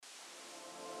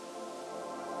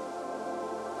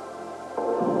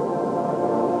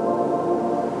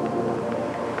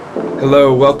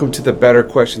Hello, welcome to the Better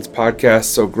Questions podcast.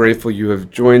 So grateful you have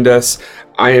joined us.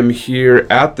 I am here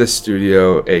at the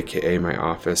studio, aka my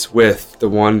office, with the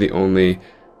one, the only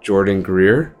Jordan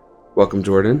Greer. Welcome,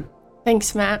 Jordan.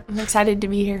 Thanks, Matt. I'm excited to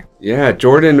be here. Yeah,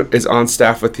 Jordan is on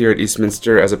staff with here at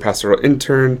Eastminster as a pastoral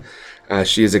intern.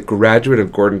 She is a graduate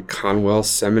of Gordon Conwell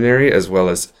Seminary as well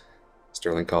as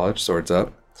Sterling College, swords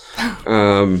up.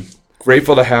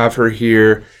 Grateful to have her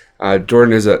here.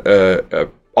 Jordan is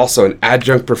also an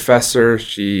adjunct professor.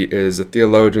 She is a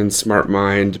theologian, smart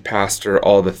mind, pastor,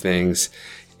 all the things.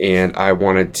 And I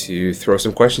wanted to throw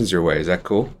some questions your way. Is that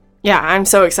cool? Yeah, I'm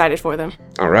so excited for them.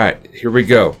 All right, here we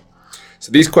go.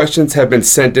 So these questions have been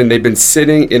sent in. They've been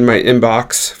sitting in my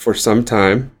inbox for some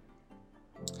time.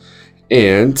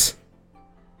 And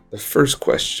the first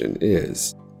question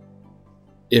is,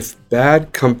 if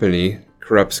bad company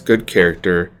corrupts good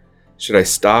character, should I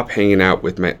stop hanging out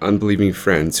with my unbelieving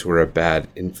friends who are a bad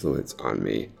influence on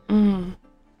me? And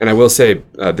I will say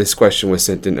this question was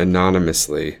sent in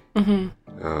anonymously.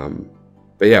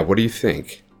 But yeah, what do you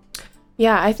think?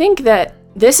 Yeah, I think that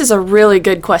this is a really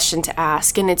good question to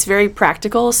ask, and it's very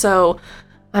practical, so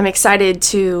I'm excited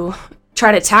to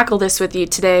try to tackle this with you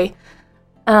today.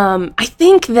 I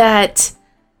think that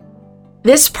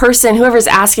this person, whoever's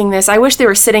asking this, I wish they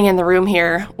were sitting in the room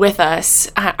here with us.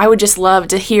 I would just love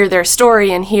to hear their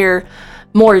story and hear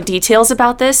more details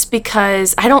about this,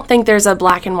 because I don't think there's a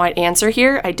black and white answer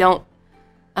here. I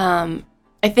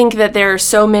think that there are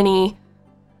so many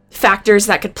factors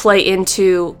that could play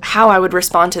into how I would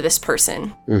respond to this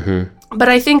person. But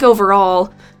I think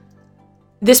overall,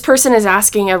 this person is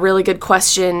asking a really good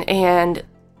question, and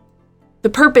the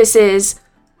purpose is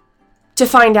to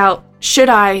find out, should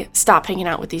I stop hanging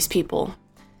out with these people?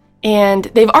 And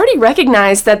they've already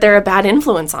recognized that they're a bad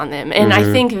influence on them. And I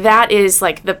think that is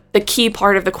like the key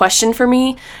part of the question for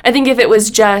me. I think if it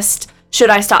was just, should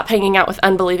I stop hanging out with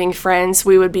unbelieving friends,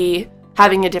 we would be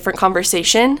having a different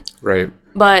conversation. Right.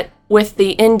 But with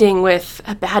the ending with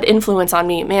a bad influence on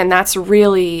me, man, that's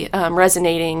really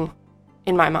resonating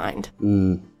in my mind.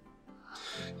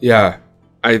 Yeah,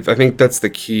 I think that's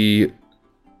the key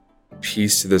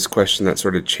piece to this question that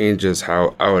sort of changes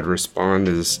how I would respond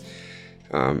is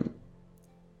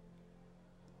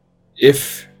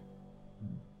if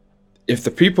the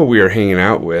people we are hanging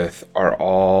out with are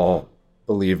all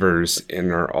believers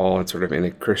and are all sort of in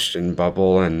a Christian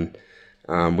bubble and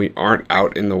we aren't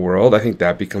out in the world, I think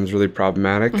that becomes really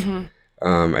problematic.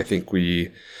 I think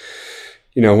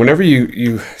whenever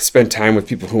you spend time with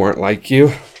people who aren't like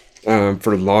you,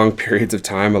 for long periods of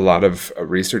time, a lot of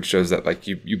research shows that like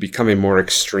you become a more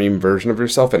extreme version of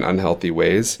yourself in unhealthy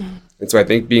ways. And so I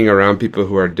think being around people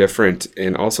who are different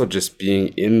and also just being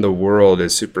in the world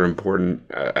is super important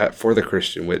for the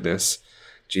Christian witness.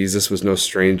 Jesus was no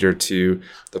stranger to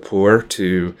the poor,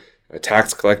 to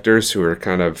tax collectors who are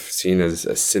kind of seen as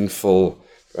a sinful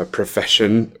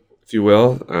profession, if you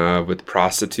will, with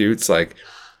prostitutes. Like,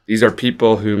 these are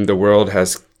people whom the world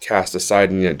has cast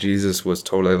aside, and yet Jesus was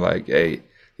totally like, hey,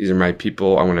 these are my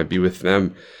people, I want to be with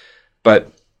them.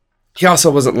 But he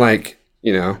also wasn't like,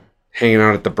 hanging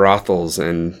out at the brothels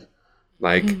and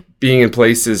like being in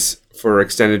places for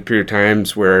extended period of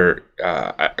times where,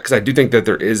 because I do think that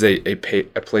there is a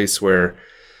place where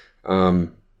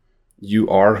you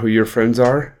are who your friends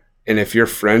are. And if your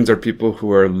friends are people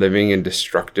who are living in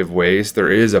destructive ways,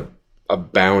 there is a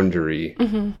boundary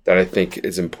that I think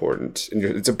is important. And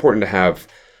it's important to have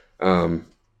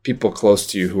people close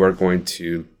to you who are going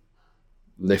to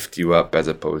lift you up as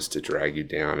opposed to drag you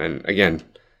down. And again,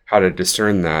 how to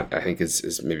discern that, I think,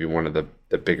 is maybe one of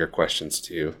the bigger questions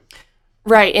too.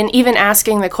 Right. And even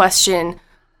asking the question,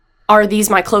 are these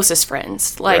my closest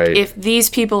friends? Like, Right. If these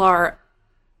people are,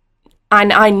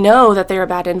 I know that they're a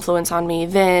bad influence on me,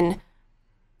 then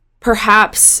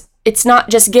perhaps it's not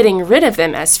just getting rid of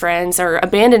them as friends or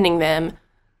abandoning them,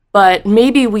 but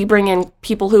maybe we bring in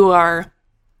people who are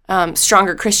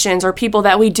stronger Christians or people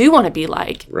that we do want to be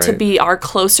like, to be our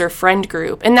closer friend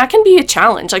group. And that can be a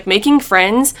challenge. Like, making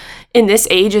friends in this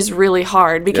age is really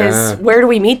hard because where do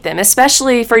we meet them?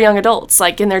 Especially for young adults,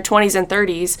 like in their 20s and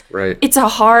 30s. Right. It's a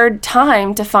hard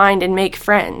time to find and make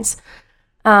friends.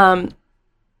 Yeah,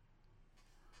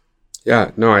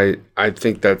 no, I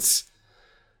think that's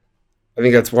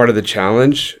part of the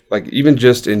challenge. Like, even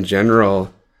just in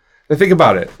general, think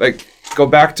about it. Like, go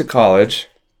back to college.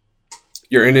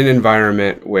 You're in an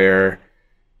environment where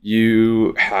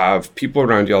you have people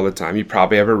around you all the time. You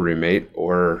probably have a roommate,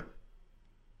 or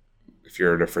if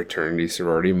you're at a fraternity,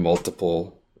 sorority,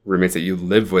 multiple roommates that you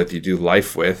live with, you do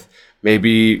life with.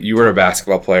 Maybe you were a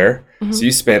basketball player, so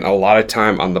you spent a lot of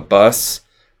time on the bus,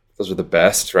 Those are the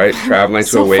best, right? Traveling to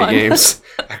So away fun. games.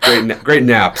 Great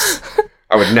naps.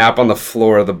 I would nap on the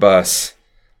floor of the bus,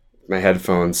 my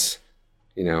headphones,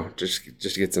 just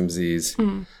to get some Z's.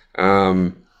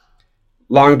 Long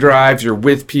drives, you're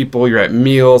with people, you're at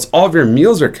meals. All of your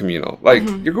meals are communal. Like,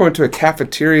 you're going to a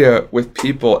cafeteria with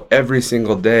people every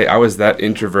single day. I was that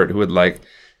introvert who would, like,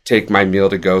 take my meal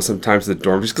to go sometimes to the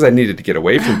dorm just because I needed to get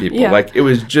away from people. Yeah. Like, it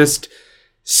was just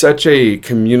such a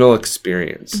communal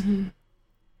experience.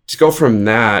 To go from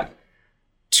that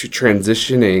to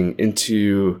transitioning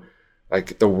into,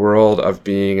 like, the world of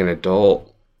being an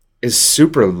adult is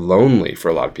super lonely for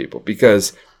a lot of people,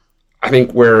 because I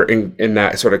think we're in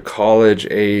that sort of college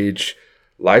age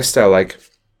lifestyle. Like,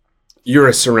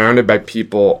 you're surrounded by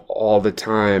people all the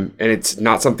time, and it's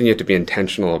not something you have to be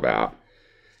intentional about.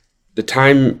 The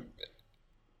time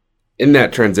in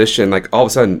that transition, like, all of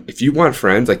a sudden, if you want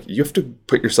friends, like, you have to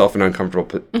put yourself in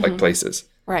uncomfortable like places.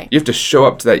 Right. You have to show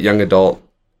up to that young adult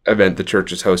event the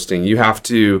church is hosting. You have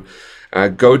to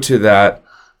go to that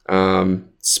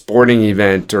sporting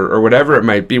event or whatever it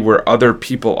might be where other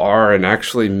people are, and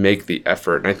actually make the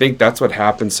effort. And I think that's what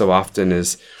happens so often,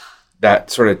 is that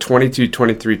sort of 22,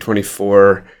 23,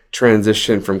 24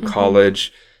 transition from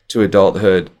college to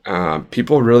adulthood.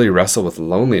 People really wrestle with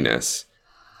loneliness.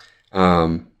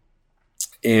 And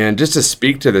just to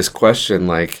speak to this question,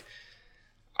 like,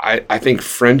 I think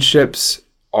friendships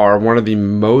are one of the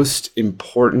most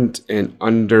important and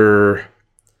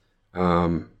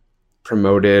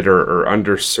promoted or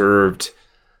underserved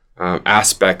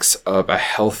aspects of a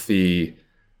healthy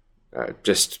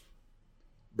just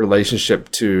relationship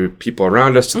to people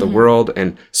around us, to the world.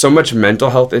 And so much mental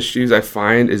health issues, I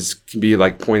find, can be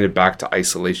like pointed back to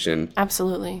isolation.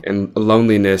 Absolutely. And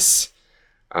loneliness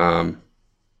that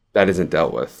isn't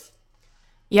dealt with.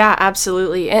 Yeah,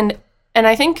 absolutely. And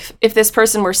I think if this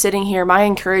person were sitting here, my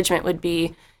encouragement would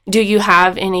be, do you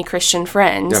have any Christian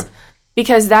friends? Yeah.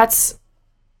 Because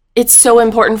it's so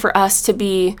important for us to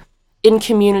be in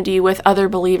community with other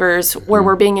believers where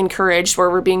we're being encouraged, where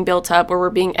we're being built up, where we're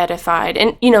being edified.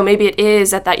 And, maybe it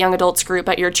is at that young adults group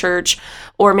at your church,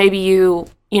 or maybe you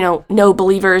know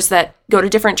believers that go to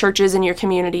different churches in your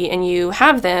community and you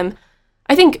have them.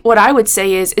 I think what I would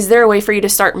say is there a way for you to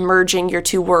start merging your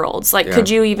two worlds? Like, could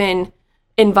you even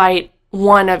invite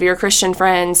one of your Christian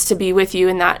friends to be with you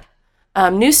in that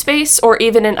new space, or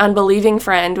even an unbelieving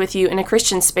friend with you in a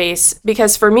Christian space?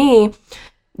 Because for me,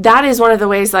 that is one of the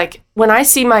ways, like, when I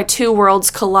see my two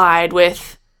worlds collide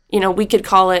with, we could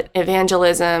call it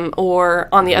evangelism, or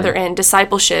on the other end,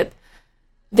 discipleship,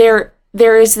 there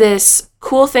is this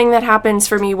cool thing that happens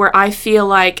for me where I feel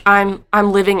like I'm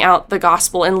living out the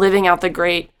gospel and living out the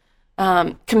Great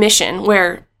Commission,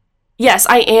 where, yes,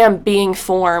 I am being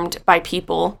formed by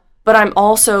people, but I'm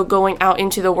also going out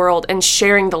into the world and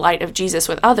sharing the light of Jesus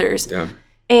with others. Yeah.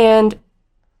 And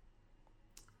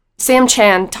Sam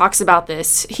Chan talks about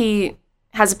this. He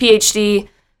has a PhD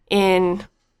in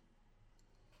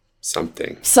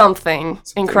something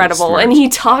incredible. Smart. And he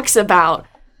talks about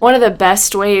one of the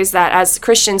best ways that as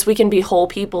Christians we can be whole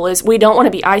people is we don't want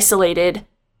to be isolated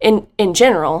in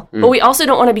general, but we also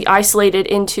don't want to be isolated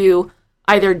into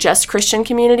either just Christian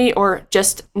community or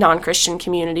just non-Christian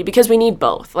community, because we need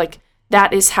both. Like,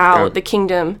 that is how the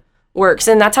kingdom works,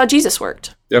 and that's how Jesus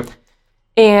worked. Yep.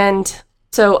 And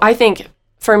so I think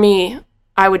for me,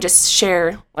 I would just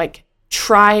share, like,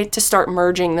 try to start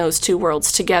merging those two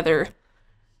worlds together.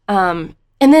 And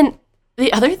then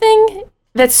the other thing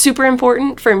that's super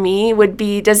important for me would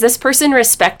be, does this person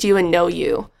respect you and know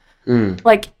you?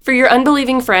 Like, for your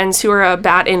unbelieving friends who are a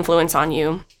bad influence on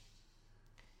you,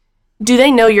 do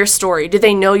they know your story? Do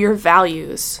they know your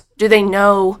values? Do they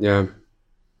know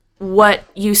what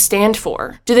you stand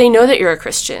for? Do they know that you're a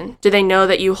Christian? Do they know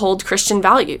that you hold Christian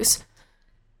values?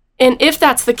 And if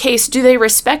that's the case, do they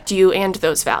respect you and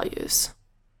those values?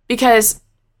 Because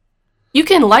you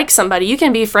can like somebody, you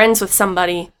can be friends with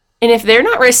somebody, and if they're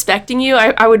not respecting you,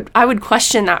 I would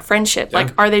question that friendship. Yeah.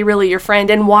 Like, are they really your friend?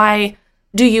 And why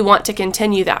do you want to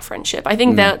continue that friendship? I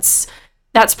think that's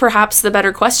perhaps the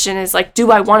better question, is like, do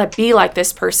I want to be like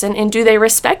this person, and do they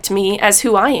respect me as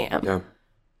who I am? Yeah.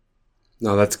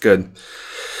 No, that's good.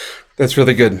 That's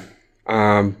really good.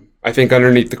 I think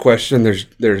underneath the question,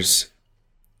 there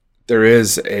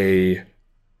is a,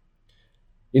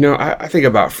 I think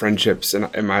about friendships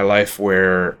in my life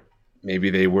where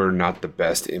maybe they were not the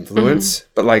best influence,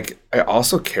 but like, I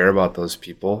also care about those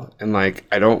people, and like,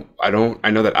 I know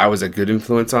that I was a good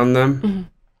influence on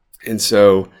them. And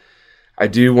so I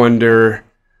do wonder,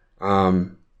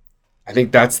 I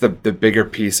think that's the bigger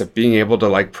piece of being able to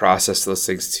like process those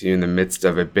things too in the midst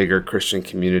of a bigger Christian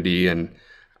community, and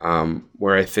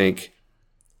where I think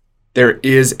there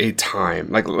is a time,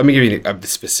 like, let me give you a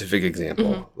specific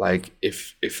example. Like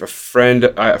if a friend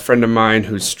of mine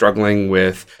who's struggling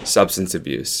with substance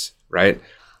abuse, right?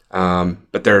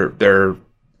 But they're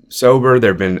sober,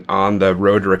 they've been on the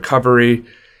road to recovery,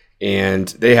 and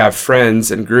they have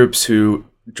friends and groups who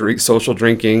drink, social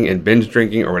drinking and binge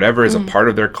drinking or whatever is a part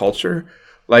of their culture.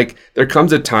 Like, there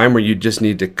comes a time where you just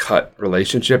need to cut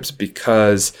relationships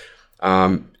because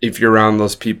if you're around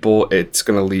those people, it's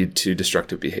going to lead to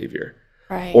destructive behavior.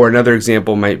 Right. Or another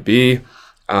example might be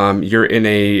you're in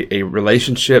a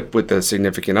relationship with a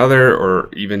significant other, or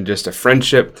even just a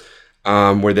friendship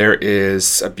where there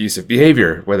is abusive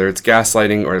behavior, whether it's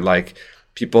gaslighting or like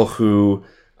people who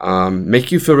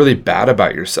make you feel really bad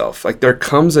about yourself. Like, there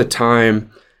comes a time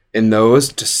in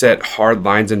those to set hard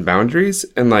lines and boundaries,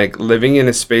 and like living in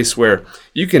a space where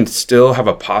you can still have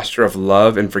a posture of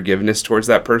love and forgiveness towards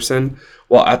that person,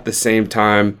 while at the same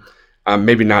time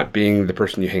maybe not being the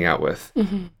person you hang out with.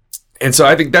 And so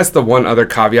I think that's the one other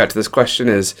caveat to this question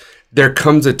is there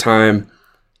comes a time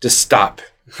to stop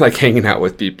like hanging out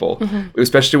with people,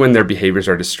 especially when their behaviors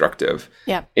are destructive.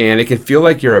 Yeah. And it can feel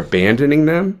like you're abandoning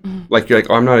them. Like, you're like,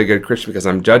 oh, I'm not a good Christian because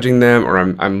I'm judging them, or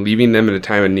I'm leaving them at a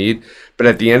time of need. But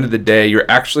at the end of the day, you're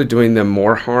actually doing them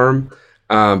more harm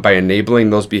by enabling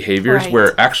those behaviors, Right.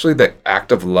 where actually the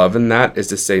act of love in that is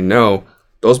to say, no,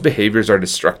 those behaviors are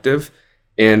destructive.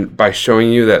 And by showing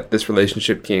you that this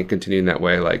relationship can't continue in that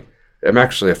way, like, I'm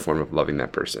actually a form of loving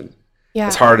that person. Yeah.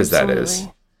 As hard as that absolutely. is.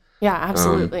 Yeah,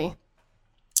 absolutely.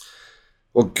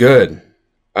 Well, good.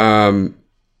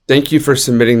 Thank you for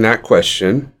submitting that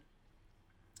question.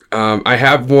 I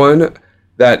have one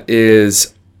that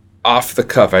is off the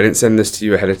cuff. I didn't send this to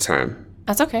you ahead of time.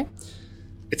 That's okay.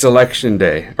 It's election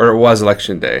day, or it was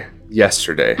election day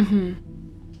yesterday.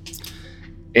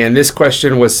 And this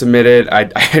question was submitted. I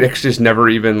actually just never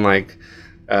even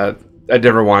I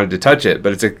never wanted to touch it,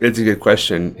 but it's a good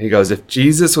question. He goes, if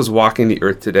Jesus was walking the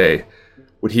earth today,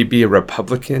 would he be a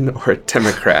Republican or a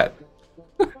Democrat?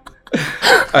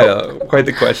 I know, quite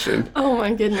the question. Oh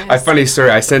my goodness. A funny story.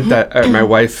 I sent that. My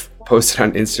wife posted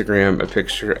on Instagram a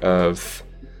picture of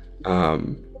our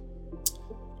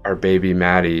baby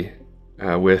Maddie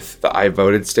with the "I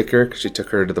voted" sticker because she took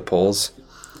her to the polls,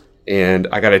 and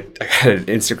I got an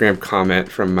Instagram comment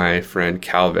from my friend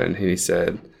Calvin, and he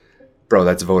said, "Bro,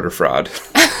 that's voter fraud."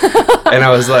 And I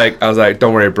was like,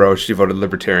 "Don't worry, bro. She voted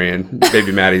Libertarian.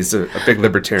 Baby Maddie's a big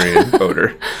Libertarian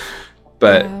voter."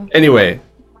 But anyway.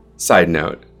 Side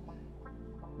note,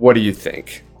 what do you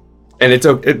think? And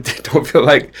don't feel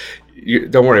like,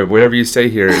 don't worry, whatever you say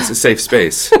here is a safe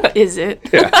space. Is it?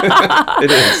 Yeah,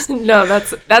 it is. No,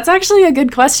 that's actually a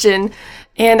good question.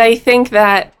 And I think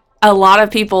that a lot of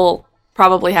people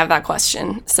probably have that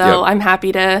question. So Yep. I'm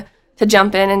happy to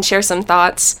jump in and share some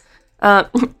thoughts.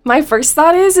 My first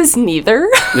thought is neither.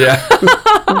 Yeah.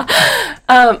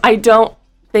 I don't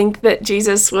think that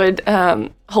Jesus would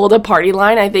hold a party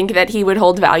line. I think that he would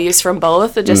hold values from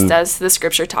both, just as the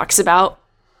scripture talks about.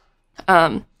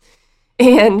 And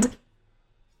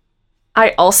I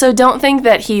also don't think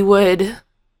that he would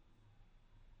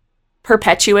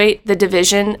perpetuate the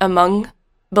division among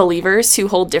believers who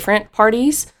hold different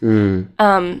parties.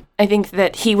 I think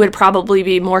that he would probably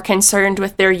be more concerned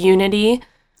with their unity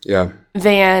Yeah.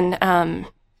 than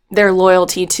their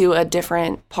loyalty to a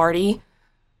different party.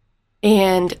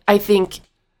 And I think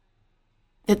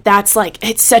that that's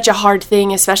it's such a hard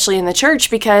thing, especially in the church,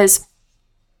 because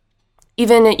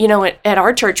even, at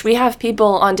our church, we have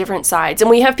people on different sides,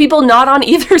 and we have people not on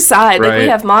either side. Like, we Right.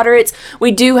 have moderates.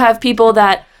 We do have people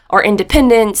that are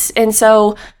independents. And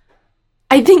so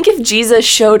I think if Jesus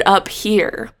showed up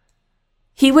here,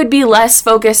 he would be less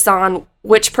focused on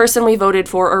which person we voted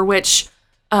for or which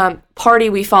party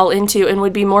we fall into, and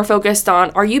would be more focused on,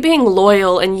 are you being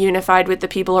loyal and unified with the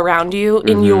people around you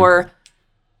in your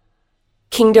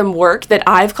kingdom work that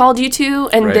I've called you to?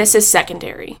 And Right. this is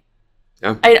secondary.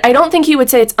 Yeah. I don't think he would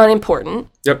say it's unimportant,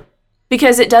 Yep.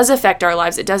 because it does affect our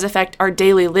lives. It does affect our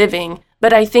daily living.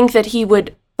 But I think that he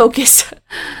would focus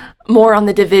more on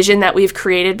the division that we've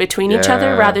created between each other,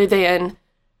 Yeah. rather than,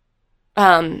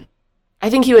 I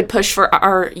think he would push for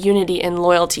our unity and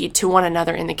loyalty to one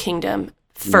another in the kingdom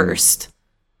first,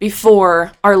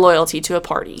 before our loyalty to a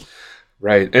party.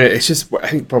 Right. And it's just, I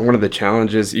think one of the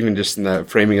challenges, even just in the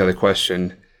framing of the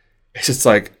question, it's just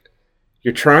like,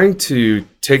 you're trying to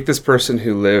take this person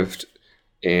who lived,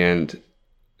 and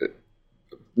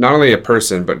not only a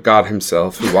person, but God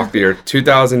himself, who walked the earth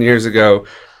 2,000 years ago,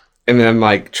 and then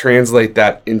translate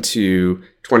that into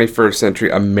 21st century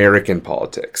American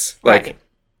politics. Right.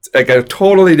 Like a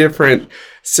totally different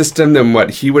system than what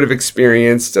he would have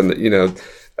experienced. And,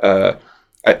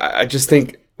 I just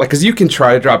think, like, because you can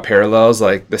try to draw parallels,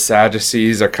 like the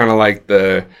Sadducees are kind of like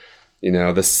the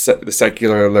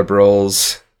secular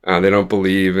liberals. They don't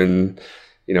believe in,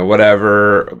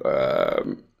 whatever,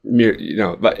 and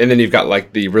then you've got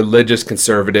like the religious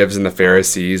conservatives and the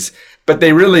Pharisees, but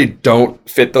they really don't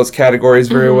fit those categories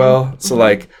very well. So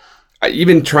like,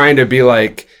 even trying to be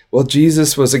like, well,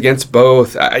 Jesus was against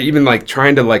both. Even like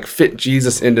trying to like fit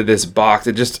Jesus into this box,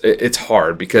 it's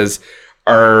hard because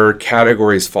our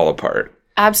categories fall apart.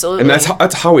 Absolutely. And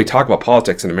that's how we talk about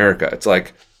politics in America. It's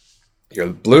like, you're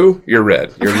blue, you're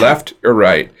red, you're left, you're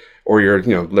right, or you're,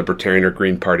 libertarian or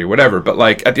green party, whatever. But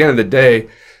like at the end of the day,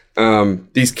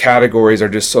 these categories are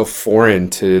just so foreign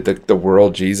to the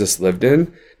world Jesus lived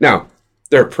in. Now,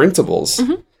 there are principles.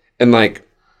 And like,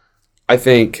 I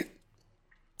think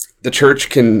the church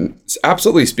can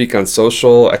absolutely speak on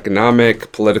social,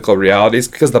 economic, political realities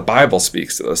because the Bible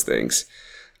speaks to those things.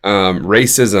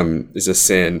 Racism is a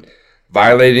sin.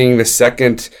 Violating the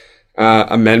Second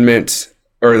Amendment,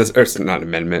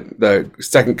 the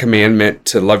Second Commandment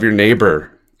to love your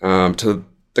neighbor, to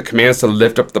the commands to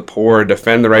lift up the poor,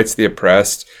 defend the rights of the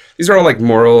oppressed. These are all like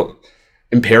moral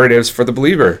imperatives for the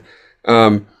believer.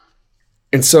 And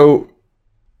so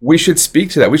we should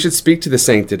speak to that. We should speak to the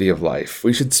sanctity of life.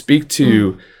 We should speak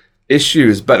to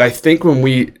issues. But I think when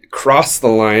we cross the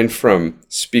line from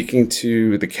speaking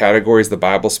to the categories the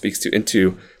Bible speaks to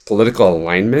into political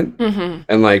alignment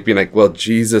and like being like, well,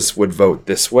 Jesus would vote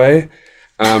this way.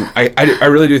 I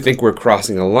really do think we're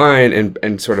crossing a line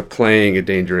and sort of playing a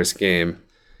dangerous game.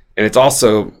 And it's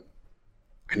also,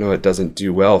 I know it doesn't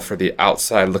do well for the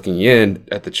outside looking in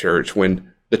at the church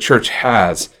when the church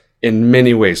has, in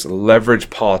many ways,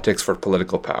 leveraged politics for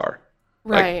political power.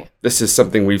 Right. Like, this is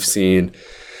something we've seen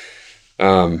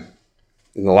in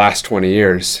the last 20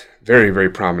 years very, very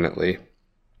prominently.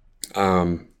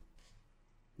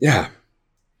 Yeah.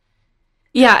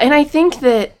 Yeah, and I think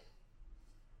that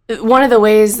one of the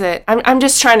ways that I'm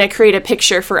just trying to create a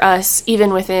picture for us,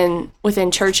 even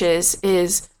within churches,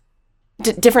 is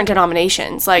different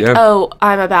denominations. Like, oh,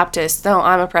 I'm a Baptist. No,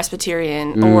 I'm a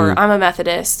Presbyterian, or I'm a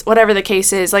Methodist. Whatever the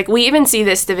case is, like we even see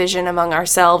this division among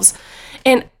ourselves,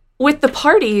 and with the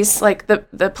parties, like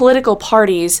the political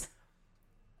parties,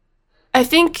 I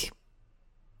think,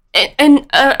 and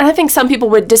I think some people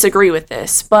would disagree with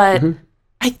this, but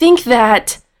I think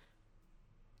that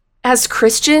as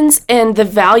Christians and the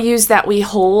values that we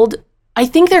hold, I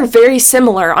think they're very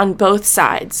similar on both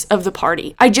sides of the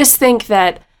party. I just think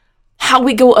that how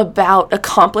we go about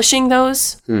accomplishing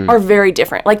those are very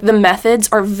different. Like the methods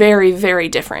are very, very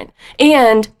different.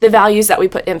 And the values that we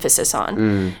put emphasis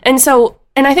on.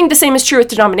 And I think the same is true with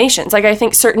denominations. Like I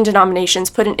think certain denominations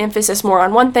put an emphasis more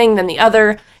on one thing than the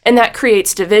other, and that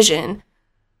creates division.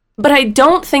 But I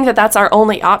don't think that that's our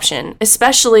only option,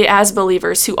 especially as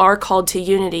believers who are called to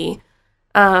unity.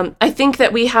 I think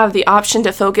that we have the option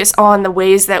to focus on the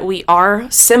ways that we are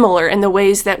similar and the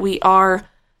ways that we are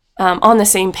on the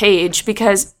same page,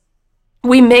 because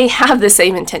we may have the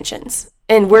same intentions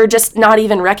and we're just not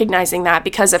even recognizing that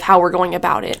because of how we're going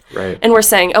about it. Right. And we're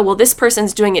saying, oh, well, this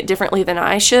person's doing it differently than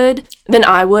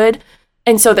I would.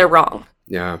 And so they're wrong.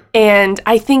 Yeah. And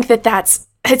I think that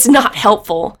it's not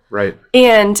helpful. Right.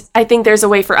 And I think there's a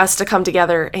way for us to come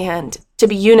together and to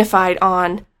be unified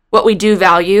on what we do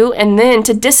value, and then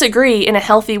to disagree in a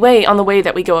healthy way on the way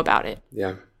that we go about it.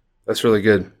 Yeah. That's really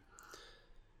good.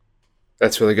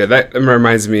 That's really good. That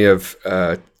reminds me of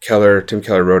Tim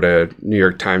Keller wrote a New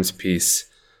York Times piece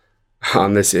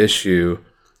on this issue,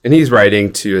 and he's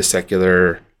writing to a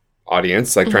secular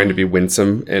audience, like trying to be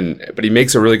winsome, but he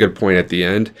makes a really good point at the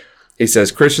end. He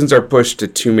says, Christians are pushed to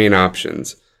two main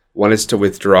options. One is to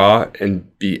withdraw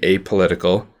and be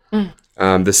apolitical.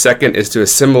 The second is to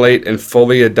assimilate and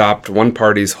fully adopt one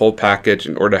party's whole package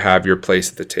in order to have your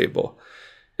place at the table.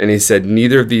 And he said,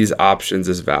 neither of these options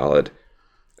is valid.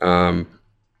 And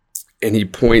he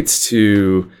points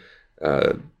to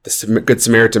the Good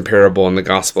Samaritan parable in the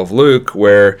Gospel of Luke,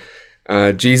 where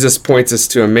Jesus points us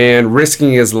to a man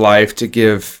risking his life to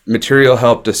give material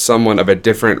help to someone of a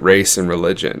different race and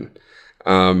religion.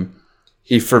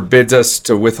 He forbids us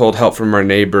to withhold help from our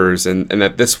neighbors, and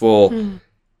that this will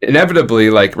inevitably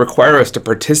require us to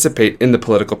participate in the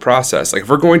political process. Like if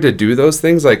we're going to do those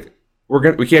things,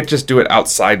 we can't just do it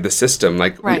outside the system.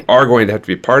 Right. We are going to have to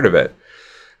be part of it.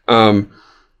 And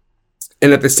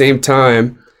at the same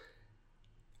time,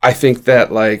 I think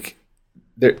that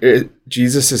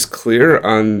Jesus is clear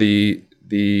on the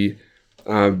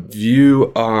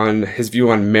view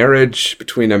on marriage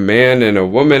between a man and a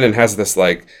woman, and has this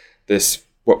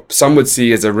what some would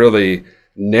see as a really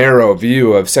narrow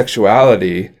view of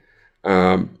sexuality.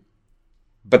 But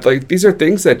but like these are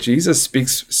things that Jesus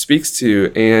speaks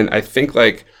to, and I think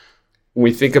like when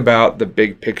we think about the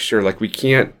big picture, like we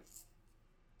can't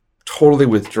totally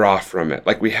withdraw from it.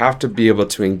 Like we have to be able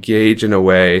to engage in a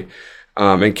way.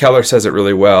 And Keller says it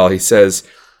really well. He says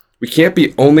we can't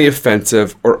be only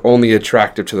offensive or only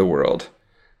attractive to the world.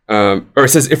 Or it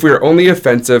says if we are only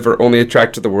offensive or only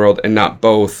attractive to the world and not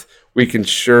both, we can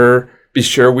be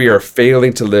sure we are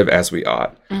failing to live as we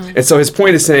ought. Mm-hmm. And so his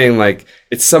point is saying like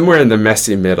it's somewhere in the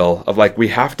messy middle of like we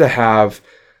have to have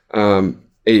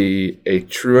a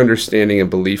true understanding and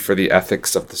belief for the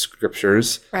ethics of the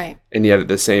scriptures, right? And yet at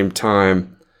the same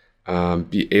time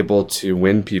be able to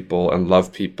win people and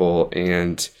love people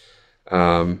and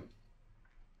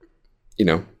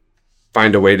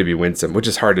find a way to be winsome, which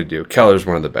is hard to do. Keller's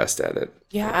one of the best at it.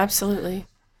 Yeah, absolutely.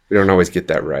 We don't always get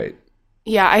that right.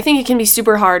 Yeah, I think it can be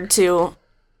super hard to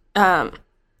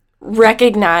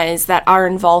recognize that our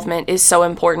involvement is so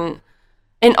important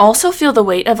and also feel the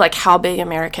weight of like how big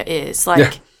America is.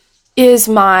 Like, does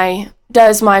my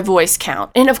voice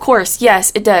count? And of course,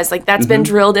 yes, it does. Like that's been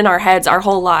drilled in our heads our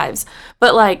whole lives.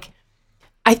 But like,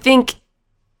 I think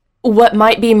what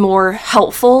might be more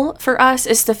helpful for us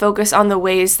is to focus on the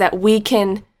ways that we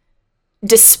can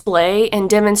display and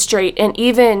demonstrate and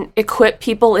even equip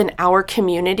people in our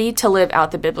community to live out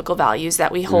the biblical values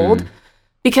that we hold.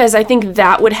 Because I think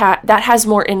that that has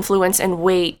more influence and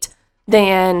weight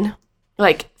than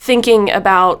like thinking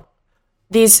about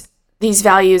these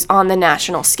values on the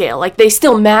national scale. Like they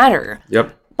still matter.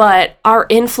 Yep. But our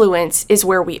influence is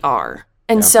where we are.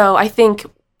 And so I think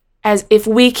as if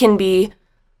we can be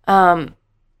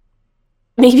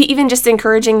maybe even just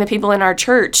encouraging the people in our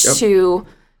church to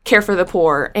care for the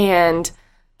poor and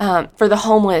for the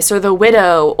homeless or the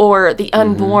widow or the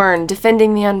unborn,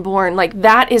 defending the unborn. Like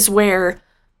that is where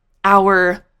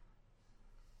our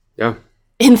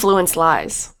influence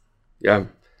lies. Yeah.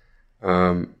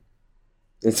 And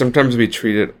sometimes we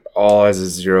treat it all as a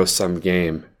zero-sum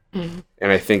game. And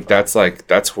I think that's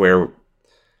where,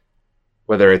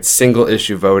 whether it's single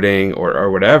issue voting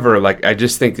or whatever, like I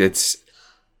just think it's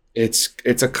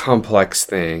a complex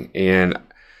thing. And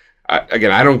I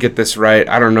don't get this right.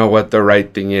 I don't know what the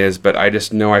right thing is, but I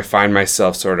just know I find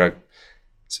myself sort of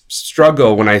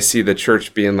struggle when I see the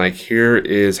church being like, here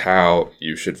is how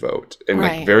you should vote. And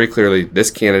like very clearly this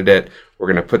candidate, we're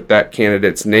going to put that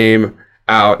candidate's name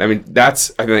out. I mean,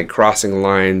 that's, I think, crossing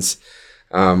lines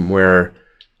where,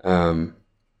 so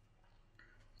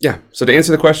to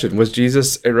answer the question, was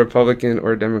Jesus a Republican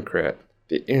or a Democrat?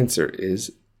 The answer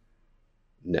is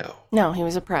no. No, he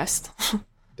was oppressed.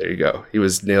 There you go. He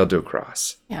was nailed to a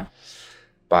cross. Yeah.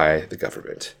 By the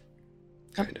government.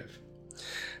 Kind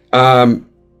of.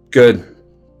 Good.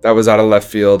 That was out of left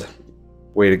field.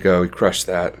 Way to go. We crushed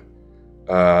that.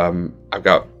 I've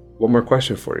got one more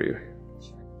question for you.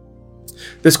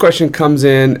 This question comes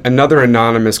in, another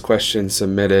anonymous question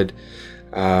submitted.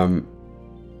 And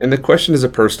the question is a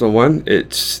personal one.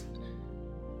 It's,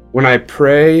 when I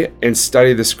pray and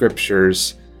study the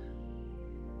scriptures,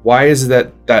 why is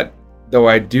that though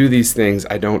I do these things,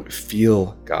 I don't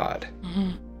feel God?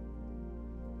 Mm-hmm.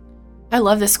 I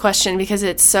love this question because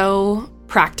it's so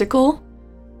practical.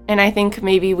 And I think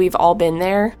maybe we've all been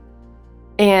there.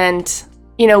 And,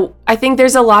 I think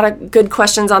there's a lot of good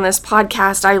questions on this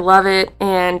podcast. I love it.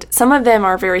 And some of them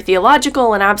are very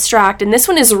theological and abstract. And this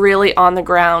one is really on the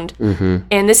ground. Mm-hmm.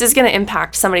 And this is going to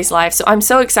impact somebody's life. So I'm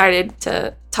so excited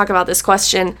to talk about this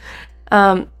question.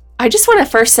 I just want to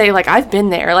first say, I've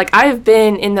been there. I've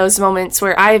been in those moments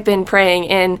where I've been praying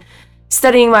and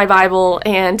studying my Bible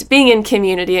and being in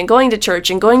community and going to church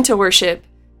and going to worship,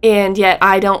 and yet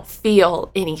I don't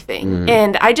feel anything.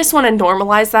 And I just want to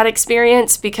normalize that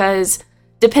experience because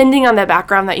depending on the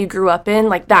background that you grew up in,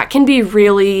 that can be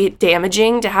really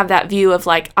damaging to have that view of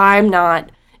I'm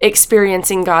not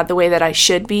experiencing God the way that I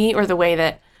should be or the way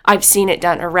that I've seen it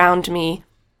done around me.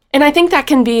 And I think that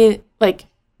can be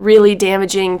really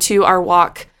damaging to our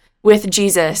walk with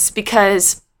Jesus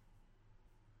because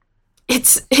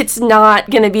it's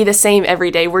not going to be the same every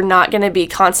day. We're not going to be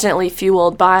constantly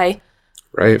fueled by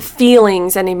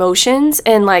feelings and emotions.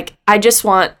 And I just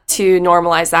want to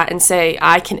normalize that and say,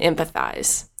 I can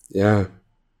empathize. Yeah.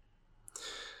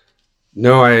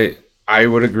 No, I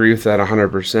would agree with that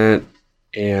 100%.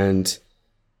 And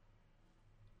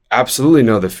absolutely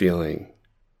know the feeling.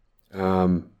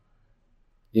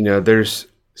 There's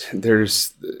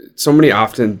so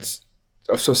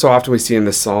often we see in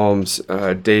the Psalms,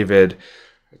 David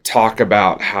talk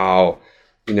about how,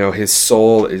 his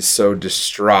soul is so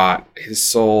distraught. His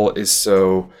soul is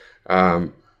so,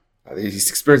 he's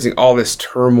experiencing all this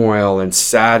turmoil and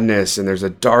sadness, and there's a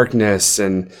darkness,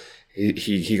 and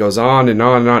he goes on and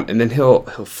on and on, and then he'll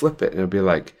flip it and he'll be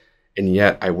like, and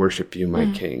yet I worship you,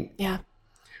 my King. Yeah.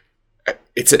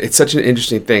 It's such an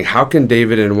interesting thing. How can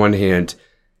David in one hand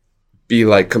be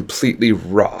like completely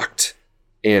rocked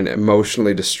and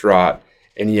emotionally distraught,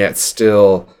 and yet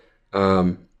still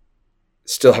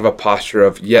have a posture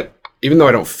of, yet even though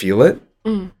I don't feel it,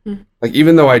 like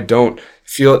even though I don't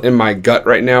feel it in my gut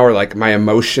right now, or like my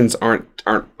emotions aren't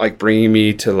like bringing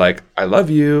me to like, I love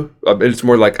you, it's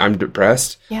more like I'm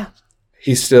depressed. Yeah.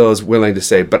 He still is willing to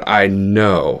say, but I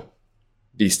know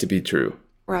these to be true.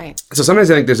 Right. So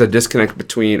sometimes I think there's a disconnect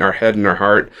between our head and our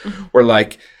heart, where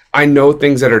like, I know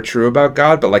things that are true about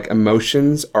God, but like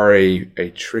emotions are a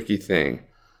tricky thing,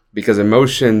 because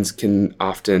emotions can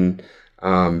often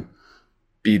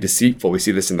be deceitful. We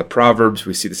see this in the Proverbs.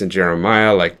 We see this in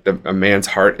Jeremiah. Like a man's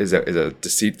heart is a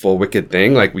deceitful, wicked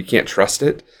thing. Like we can't trust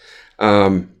it.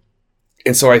 And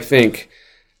so I think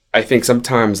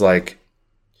sometimes like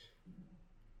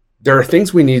there are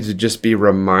things we need to just be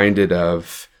reminded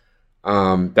of,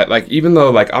 that like, even though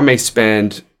like I may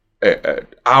spend an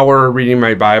hour reading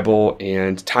my Bible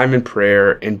and time in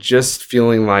prayer and just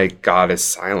feeling like God is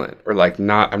silent, or like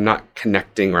I'm not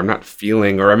connecting, or I'm not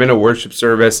feeling, or I'm in a worship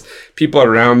service, people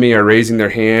around me are raising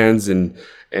their hands and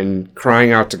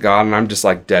crying out to God, and I'm just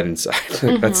like dead inside.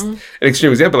 That's an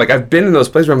extreme example. Like I've been in those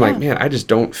places where I'm like, man, I just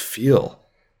don't feel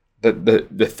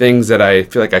the things that I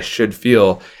feel like I should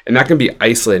feel. And that can be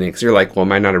isolating, because you're like, well,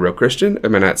 am I not a real Christian?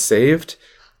 Am I not saved?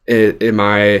 Am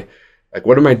I like,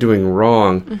 what am I doing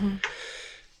wrong?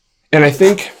 And I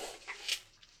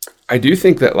do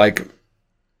think that like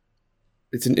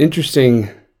it's an interesting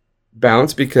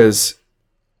balance, because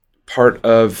part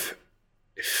of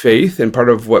faith and part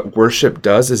of what worship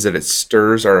does is that it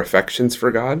stirs our affections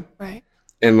for God. Right.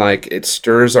 And like it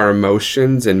stirs our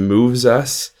emotions and moves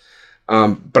us.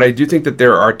 But I do think that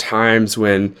there are times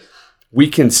when we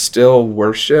can still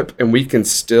worship, and we can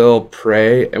still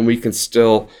pray, and we can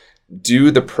still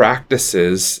do the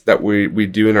practices that we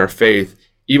do in our faith,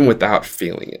 even without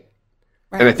feeling it.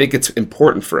 Right. And I think it's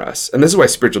important for us. And this is why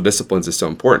spiritual disciplines is so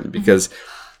important, because,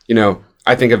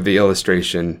 I think of the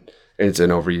illustration, and it's an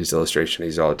overused illustration I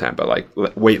use all the time, but like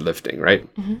weightlifting, right?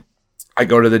 I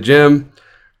go to the gym.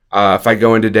 If I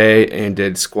go in today and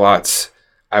did squats,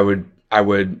 I would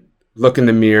look in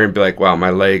the mirror and be like, wow, my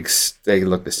legs, they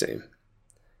look the same.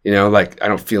 Like I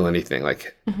don't feel anything,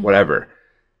 like whatever.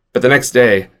 But the next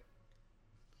day,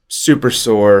 super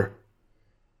sore,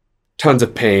 tons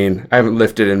of pain. I haven't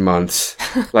lifted in months.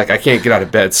 Like I can't get out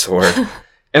of bed sore.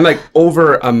 And like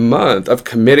over a month of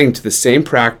committing to the same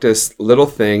practice, little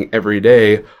thing every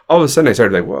day, all of a sudden I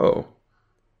started like, whoa,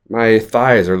 my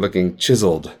thighs are looking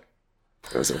chiseled.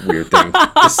 That was a weird thing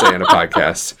to say on a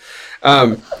podcast.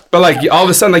 But like all of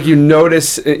a sudden, like you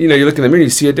notice, you look in the mirror, you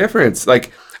see a difference.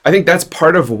 Like I think that's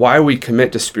part of why we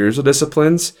commit to spiritual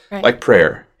disciplines, right, like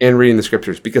prayer and reading the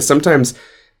scriptures, because sometimes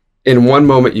in one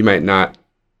moment you might not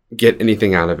get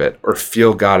anything out of it or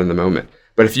feel God in the moment.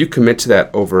 But if you commit to that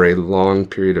over a long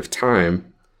period of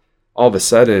time, all of a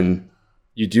sudden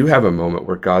you do have a moment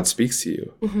where God speaks to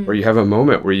you, or you have a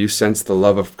moment where you sense the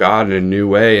love of God in a new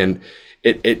way. And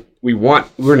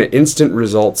we're in an instant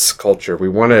results culture. We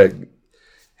want to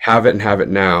have it and have it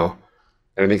now.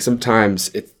 And I think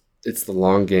sometimes it's the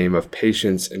long game of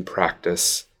patience and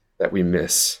practice that we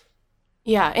miss.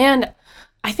 Yeah, and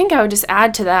I think I would just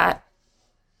add to that,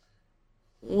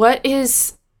 what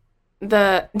is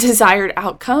the desired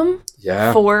outcome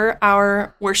for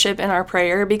our worship and our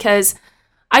prayer? Because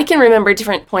I can remember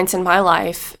different points in my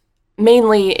life,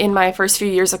 mainly in my first few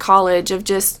years of college, of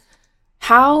just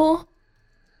how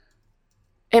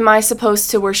am I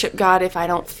supposed to worship God if I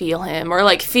don't feel him? Or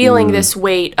like feeling this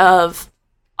weight of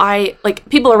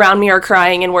people around me are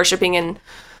crying and worshiping and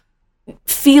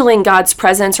feeling God's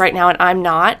presence right now, and I'm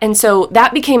not. And so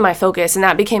that became my focus, and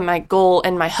that became my goal,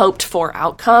 and my hoped for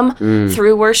outcome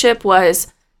through worship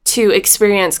was to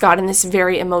experience God in this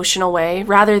very emotional way,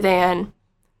 rather than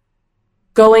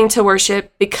going to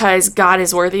worship because God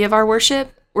is worthy of our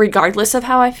worship, regardless of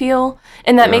how I feel.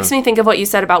 And that makes me think of what you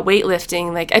said about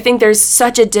weightlifting. Like, I think there's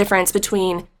such a difference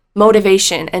between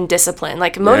motivation and discipline.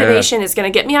 Like, motivation is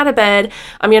going to get me out of bed.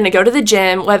 I'm going to go to the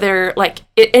gym, whether and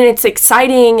it's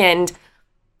exciting, and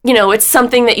it's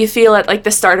something that you feel at like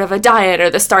the start of a diet or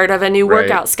the start of a new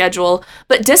workout schedule.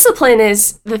 But discipline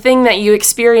is the thing that you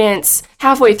experience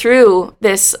halfway through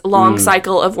this long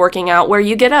cycle of working out, where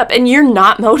you get up and you're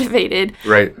not motivated,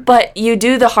 but you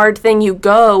do the hard thing. You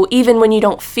go even when you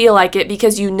don't feel like it,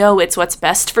 because you know it's what's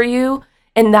best for you.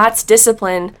 And that's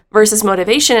discipline versus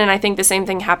motivation. And I think the same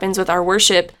thing happens with our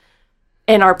worship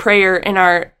and our prayer and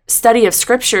our study of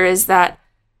scripture, is that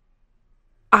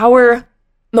our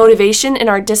motivation and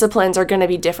our disciplines are going to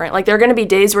be different. Like, there are going to be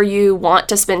days where you want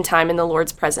to spend time in the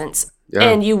Lord's presence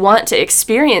and you want to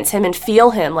experience him and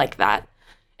feel him like that.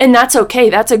 And that's okay.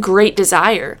 That's a great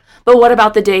desire. But what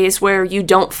about the days where you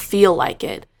don't feel like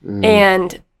it?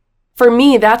 And for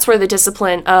me, that's where the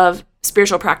discipline of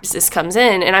spiritual practices comes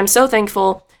in. And I'm so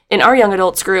thankful in our young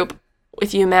adults group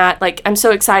with you, Matt. Like, I'm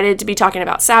so excited to be talking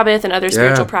about Sabbath and other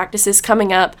spiritual practices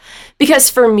coming up, because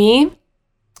for me,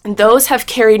 those have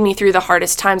carried me through the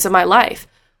hardest times of my life.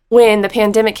 When the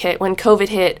pandemic hit, when COVID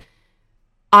hit,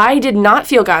 I did not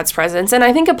feel God's presence. And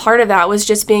I think a part of that was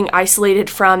just being isolated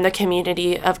from the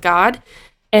community of God.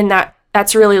 And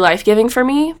that's really life-giving for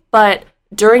me. But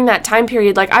during that time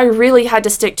period, like, I really had to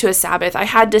stick to a Sabbath. I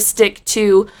had to stick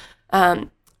to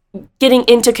getting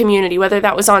into community, whether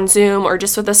that was on Zoom or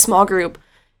just with a small group.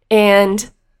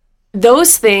 And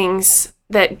those things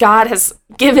that God has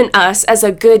given us as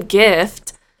a good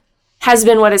gift has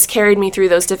been what has carried me through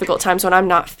those difficult times when I'm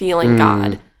not feeling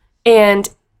God. And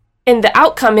the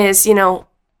outcome is, you know,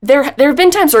 there have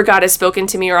been times where God has spoken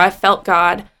to me or I've felt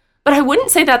God, but I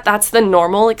wouldn't say that that's the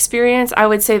normal experience. I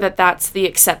would say that that's the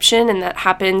exception, and that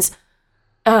happens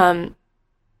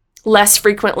less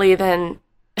frequently than,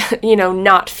 you know,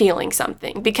 not feeling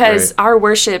something. Because our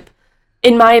worship,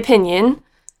 in my opinion,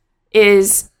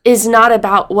 is not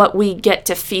about what we get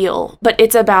to feel, but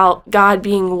it's about God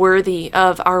being worthy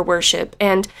of our worship,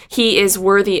 and he is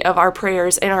worthy of our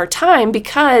prayers and our time,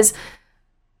 because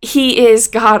he is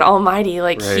God Almighty.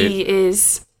 Like, he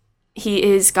is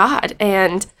God.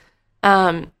 And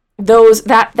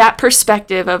that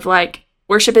perspective of, like,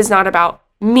 worship is not about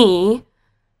me.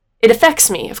 It affects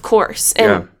me, of course,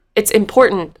 and it's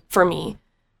important for me,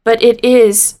 but it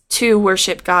is to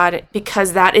worship God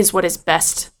because that is what is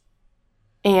best.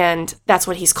 And that's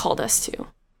what he's called us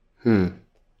to.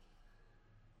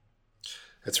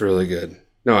 That's really good.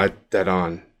 No, dead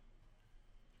on.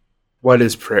 What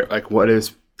is prayer? Like, what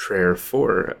is prayer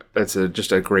for? That's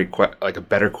just a great, a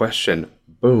better question.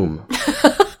 Boom.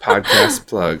 Podcast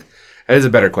plug. That is a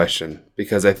better question,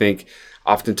 because I think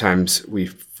oftentimes we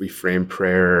frame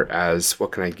prayer as,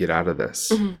 what can I get out of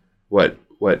this?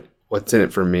 What's in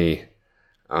it for me?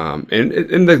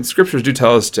 And the scriptures do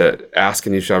tell us to ask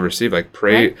and you shall receive, like,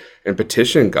 pray and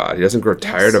petition God. He doesn't grow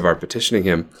tired of our petitioning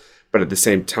him, but at the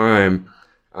same time,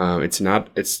 it's not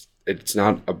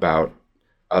about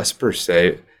us per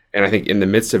se. And I think in the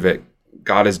midst of it,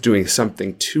 God is doing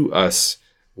something to us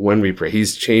when we pray.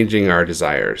 He's changing our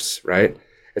desires, right?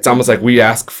 It's almost like we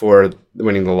ask for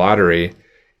winning the lottery,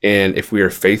 and if we are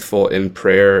faithful in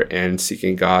prayer and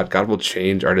seeking God, God will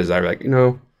change our desire. Like, you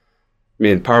know, I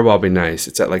mean, Powerball would be nice.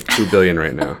 It's at like 2 billion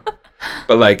right now.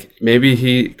 But, like, maybe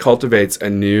he cultivates a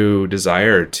new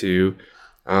desire to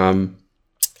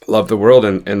love the world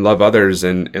and love others,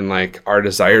 and like, our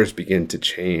desires begin to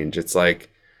change. It's like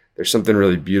there's something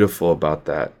really beautiful about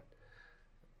that.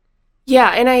 Yeah,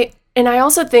 and I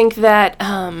also think that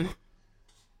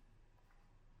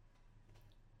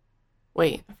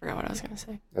wait, I forgot what I was going to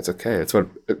say. That's okay. This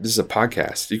is a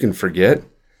podcast. You can forget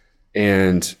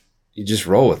and you just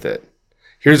roll with it.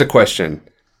 Here's a question,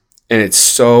 and it's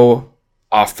so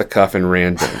off the cuff and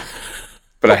random,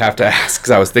 but I have to ask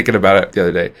because I was thinking about it the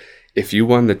other day. If you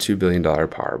won the $2 billion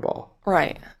Powerball,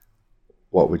 right,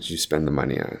 what would you spend the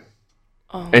money on?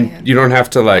 Oh, and man. You don't have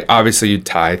to, like, obviously you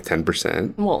tithe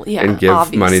 10%. Well, yeah, and give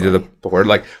obviously. money to the poor.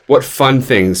 Like, what fun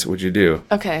things would you do?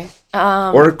 Okay.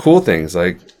 Or cool things,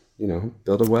 like, you know,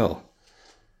 build a well.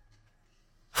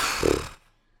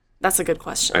 That's a good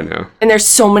question. I know. And there's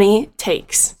so many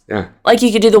takes. Yeah. Like,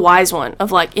 you could do the wise one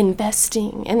of, like,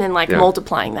 investing and then, like,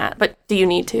 multiplying that. But do you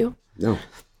need to? No.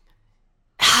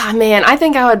 Man, I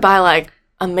think I would buy, like,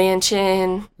 a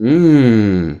mansion,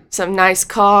 some nice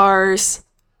cars.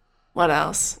 What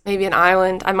else? Maybe an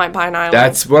island. I might buy an island.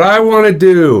 That's what I want to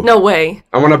do. No way.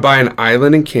 I want to buy an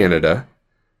island in Canada,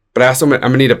 but I also I'm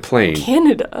going to need a plane.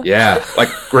 Canada? Yeah, like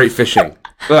great fishing.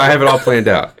 I have it all planned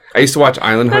out. I used to watch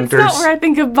Island Hunters. That's not where I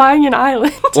think of buying an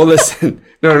island. Well, listen.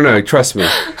 No. Trust me.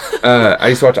 I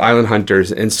used to watch Island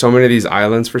Hunters, and so many of these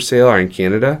islands for sale are in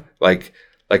Canada, like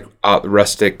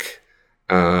rustic.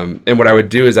 And what I would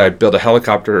do is I'd build a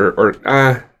helicopter, or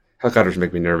helicopters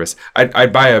make me nervous.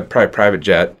 I'd buy a private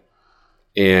jet,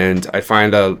 and I'd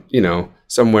find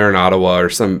somewhere in Ottawa or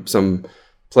some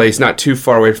place not too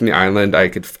far away from the island. I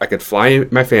could fly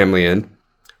my family in.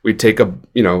 We'd take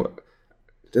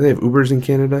do they have Ubers in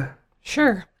Canada?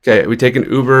 Sure. Okay, we take an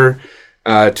Uber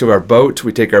to our boat.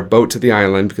 We take our boat to the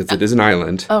island because it is an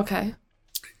island. Okay.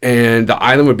 And the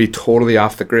island would be totally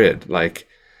off the grid. Like,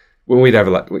 when we'd have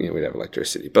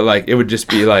electricity, but like it would just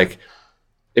be like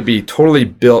It'd be totally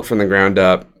built from the ground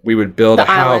up. We would build a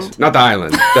house. Not the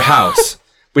island, the house.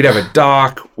 We'd have a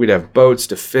dock. We'd have boats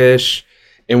to fish.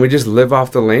 And we just live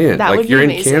off the land. That would be you're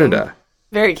amazing. In Canada.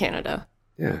 Very Canada.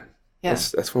 Yeah.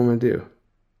 That's what I'm going to do.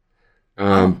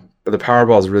 But the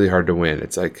Powerball is really hard to win.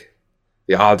 It's like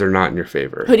the odds are not in your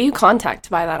favor. Who do you contact to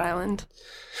buy that island?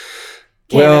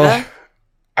 Canada? Well,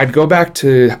 I'd go back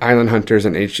to Island Hunters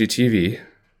on HGTV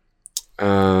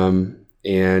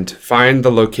and find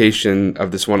the location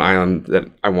of this one island that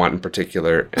I want in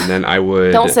particular. And then I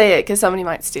would... Don't say it because somebody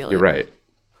might steal it. You're right.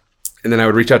 And then I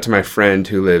would reach out to my friend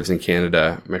who lives in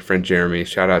Canada, my friend Jeremy.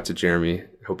 Shout out to Jeremy.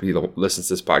 I hope he listens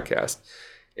to this podcast.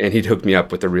 And he'd hook me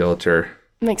up with a realtor.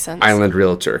 Makes sense. Island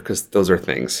realtor, because those are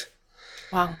things.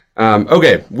 Wow.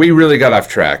 Okay, we really got off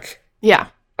track. Yeah.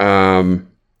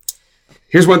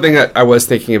 Here's one thing that I was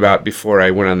thinking about before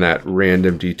I went on that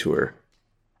random detour.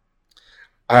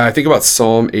 I think about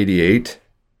Psalm 88,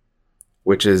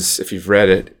 which is, if you've read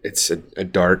it, it's a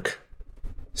dark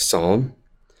psalm.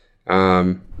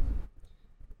 The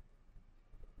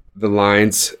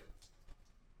lines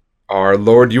are,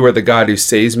 Lord, you are the God who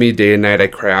saves me. Day and night I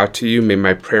cry out to you. May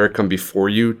my prayer come before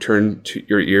you. Turn to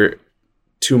your ear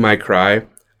to my cry.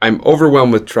 I'm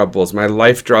overwhelmed with troubles. My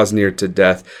life draws near to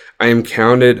death. I am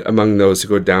counted among those who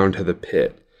go down to the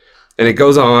pit. And it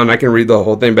goes on. I can read the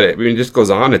whole thing, but it just goes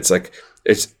on. It's like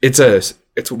it's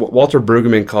what Walter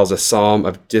Brueggemann calls a psalm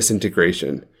of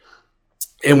disintegration.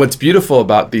 And what's beautiful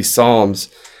about these psalms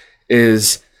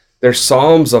is they're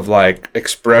psalms of like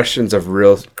expressions of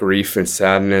real grief and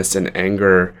sadness and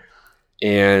anger.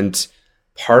 And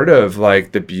part of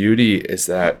like the beauty is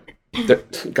that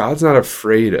God's not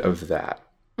afraid of that.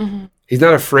 Mm-hmm. He's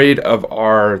not afraid of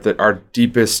our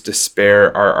deepest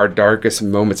despair, our darkest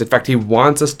moments. In fact, he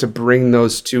wants us to bring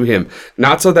those to him,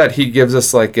 not so that he gives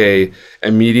us like a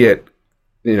immediate,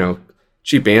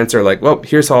 cheap answer, like, well,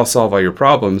 here's how I'll solve all your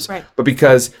problems, right. But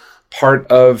because part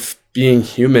of being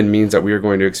human means that we are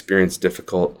going to experience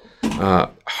difficult,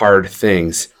 hard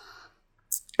things.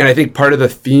 And I think part of the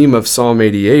theme of Psalm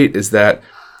 88 is that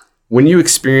when you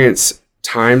experience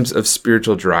times of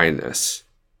spiritual dryness,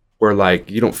 where like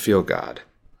you don't feel God,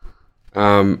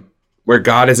 where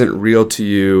God isn't real to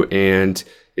you and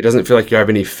it doesn't feel like you have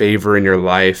any favor in your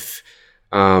life,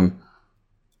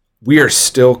 we are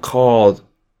still called,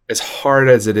 as hard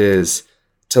as it is,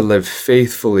 to live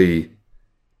faithfully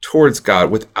towards God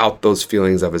without those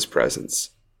feelings of his presence.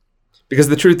 Because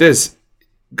the truth is,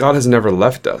 God has never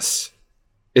left us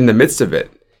in the midst of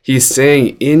it. He's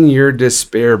saying, in your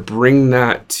despair, bring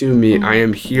that to me. I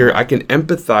am here. I can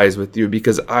empathize with you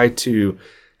because I too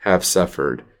have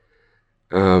suffered.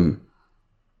 And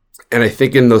I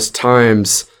think in those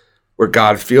times where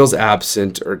God feels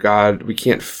absent or we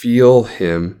can't feel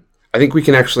him, I think we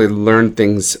can actually learn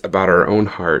things about our own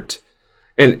heart.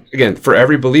 And again, for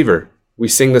every believer, we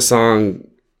sing the song,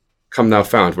 Come Thou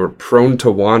Fount. We're prone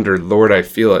to wander, Lord, I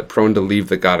feel it, prone to leave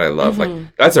the God I love. Mm-hmm.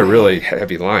 Like, that's a really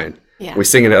heavy line. Yeah. We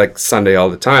sing it like Sunday all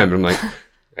the time. I'm like,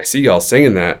 I see y'all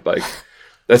singing that. Like,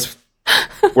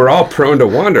 we're all prone to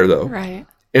wander though. Right.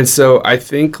 And so I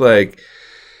think like,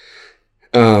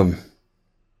 you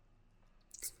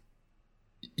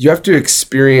have to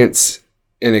experience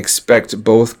and expect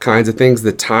both kinds of things.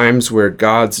 The times where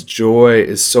God's joy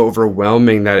is so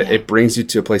overwhelming that it brings you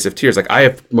to a place of tears. Like I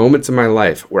have moments in my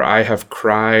life where I have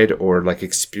cried or like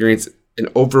experienced an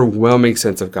overwhelming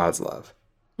sense of God's love.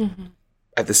 Mm-hmm.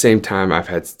 At the same time, I've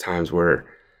had times where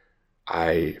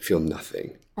I feel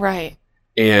nothing. Right.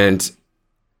 And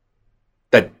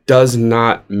that does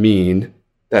not mean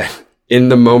that in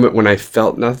the moment when I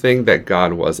felt nothing, that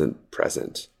God wasn't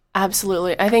present.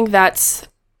 Absolutely. I think that's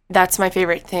my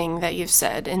favorite thing that you've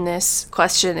said in this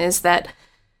question is that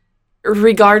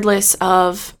regardless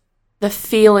of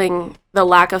the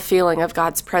lack of feeling of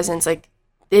God's presence, like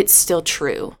it's still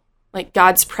true. Like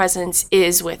God's presence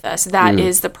is with us. That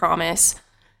is the promise.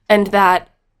 And that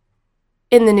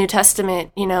in the New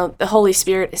Testament, the Holy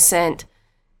Spirit is sent.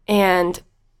 And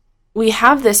we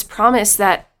have this promise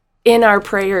that in our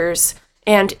prayers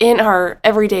and in our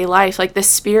everyday life, like the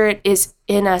Spirit is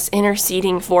in us,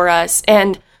 interceding for us.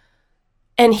 And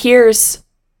here's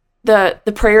the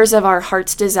prayers of our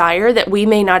heart's desire that we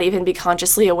may not even be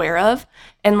consciously aware of.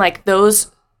 And like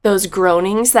those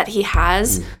groanings that he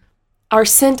has are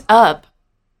sent up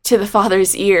to the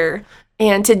Father's ear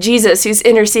and to Jesus, who's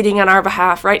interceding on our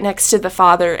behalf right next to the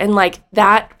Father. And like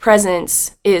that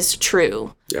presence is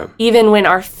true, even when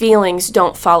our feelings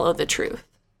don't follow the truth.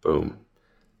 Boom.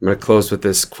 I'm going to close with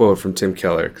this quote from Tim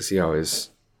Keller because he always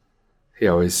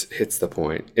hits the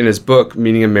point. In his book,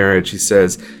 Meaning of Marriage, he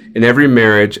says, in every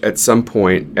marriage, at some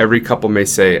point, every couple may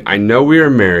say, I know we are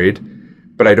married,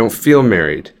 but I don't feel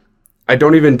married. I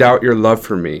don't even doubt your love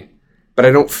for me, but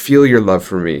I don't feel your love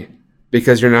for me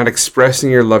because you're not expressing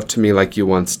your love to me like you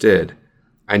once did.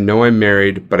 I know I'm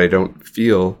married, but I don't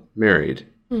feel married.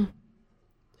 And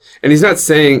he's not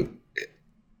saying,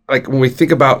 like, when we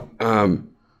think about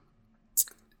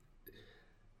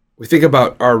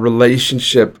our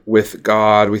relationship with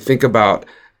God, we think about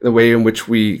the way in which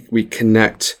we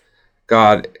connect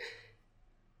God.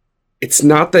 It's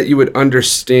not that you would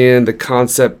understand the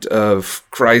concept of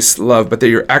Christ's love, but that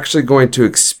you're actually going to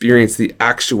experience the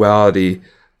actuality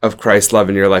of Christ's love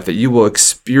in your life, that you will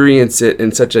experience it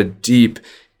in such a deep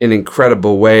and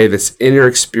incredible way, this inner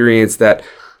experience that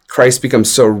Christ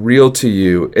becomes so real to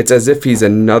you. It's as if he's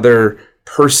another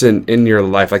person in your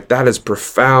life. Like, that is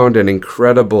profound and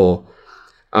incredible,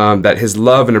 that his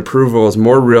love and approval is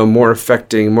more real, more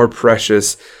affecting, more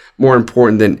precious, more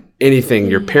important than anything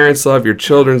your parents' love, your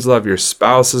children's love, your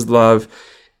spouse's love,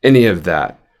 any of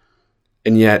that.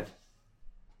 And yet,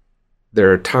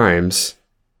 there are times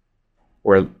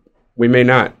where we may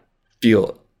not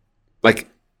feel like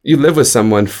you live with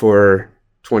someone for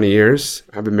 20 years.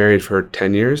 I've been married for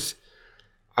 10 years.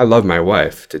 I love my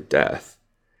wife to death.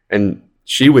 And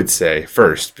she would say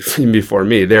first, before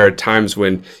me, there are times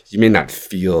when you may not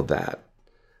feel that,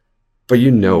 but you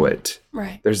know it.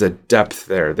 Right. There's a depth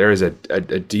there. There is a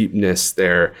deepness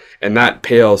there. And that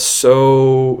pales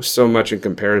so much in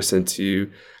comparison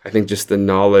to, I think, just the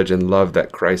knowledge and love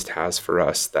that Christ has for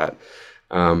us, that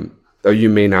though you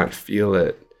may not feel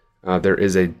it, there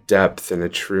is a depth and a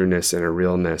trueness and a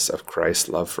realness of Christ's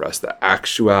love for us, the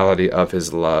actuality of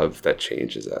his love that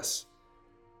changes us.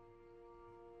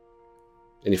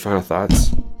 Any final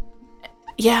thoughts?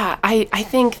 Yeah, I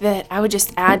think that I would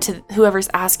just add to whoever's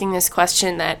asking this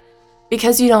question that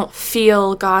because you don't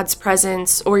feel God's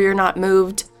presence, or you're not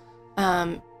moved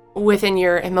within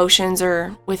your emotions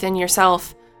or within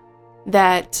yourself,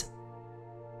 that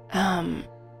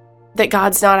that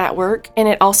God's not at work. And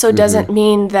it also doesn't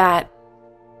mean that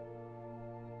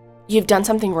you've done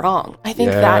something wrong. I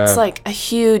think that's like a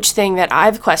huge thing that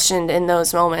I've questioned in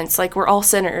those moments. Like, we're all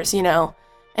sinners, you know?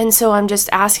 And so I'm just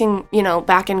asking, you know,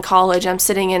 back in college, I'm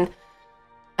sitting in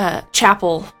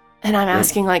chapel and I'm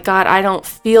asking, like, God, I don't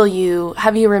feel you.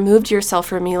 Have you removed yourself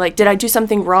from me? Like, did I do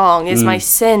something wrong? Is my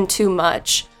sin too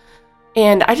much?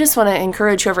 And I just want to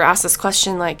encourage whoever asked this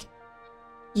question, like,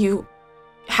 you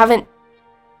haven't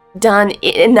done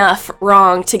enough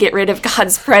wrong to get rid of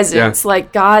God's presence.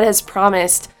 Like, God has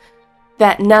promised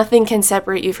that nothing can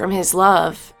separate you from his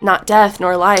love, not death,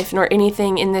 nor life, nor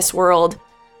anything in this world.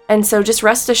 And so just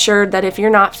rest assured that if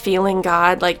you're not feeling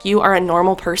God, like, you are a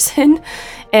normal person,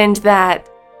 and that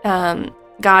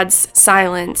God's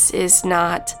silence is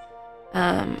not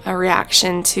a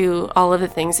reaction to all of the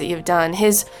things that you've done.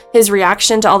 His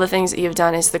reaction to all the things that you've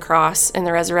done is the cross and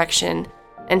the resurrection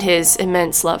and his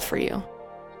immense love for you.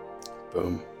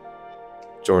 Boom.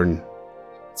 Jordan,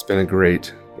 it's been a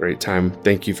great time.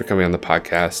 Thank you for coming on the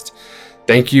podcast.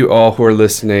 Thank you all who are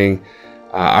listening.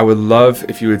 I would love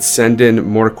if you would send in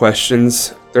more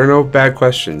questions. There are no bad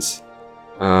questions.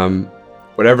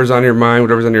 Whatever's on your mind,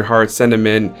 whatever's on your heart, send them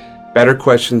in.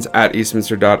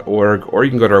 betterquestions@eastminster.org, or you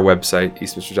can go to our website,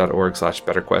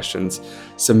 eastminster.org/betterquestions.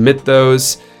 Submit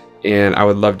those, and I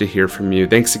would love to hear from you.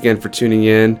 Thanks again for tuning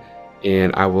in,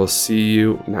 and I will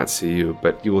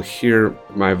but you will hear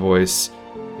my voice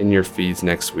in your feeds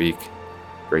next week.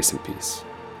 Grace and peace.